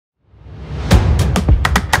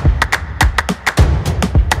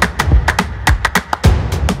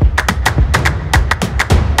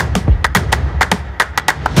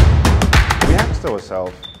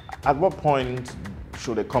yourself, at what point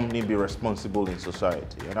should a company be responsible in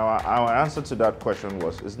society? And our answer to that question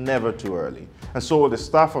was, it's never too early. And so the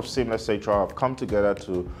staff of SeamlessHR have come together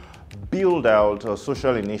to build out a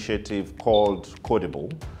social initiative called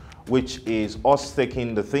Codeable, which is us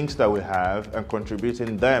taking the things that we have and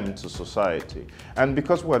contributing them to society. And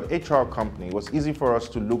because we're an HR company, it was easy for us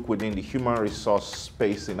to look within the human resource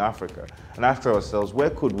space in Africa and ask ourselves,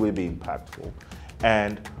 where could we be impactful?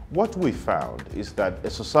 And what we found is that a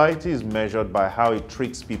society is measured by how it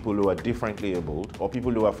treats people who are differently abled or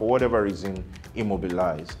people who are, for whatever reason,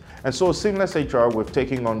 immobilized. And so SeamlessHR, we've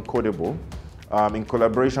taken on Codeable in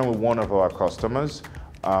collaboration with one of our customers,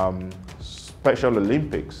 Special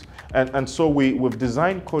Olympics. And so we've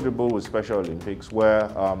designed Codeable with Special Olympics, where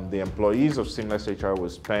the employees of SeamlessHR will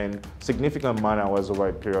spend significant man-hours over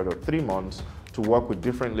a period of 3 months to work with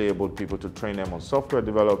differently abled people to train them on software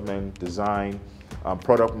development, design,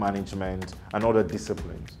 product management, and other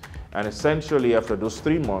disciplines. And essentially, after those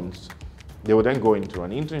 3 months, they will then go into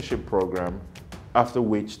an internship program, after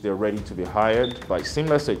which they're ready to be hired by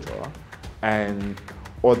SeamlessHR and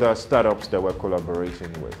other startups that we're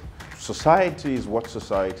collaborating with. Society is what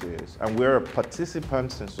society is, and we're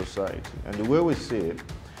participants in society. And the way we see it,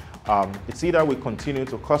 it's either we continue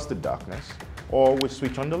to cause the darkness or we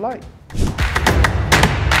switch on the light.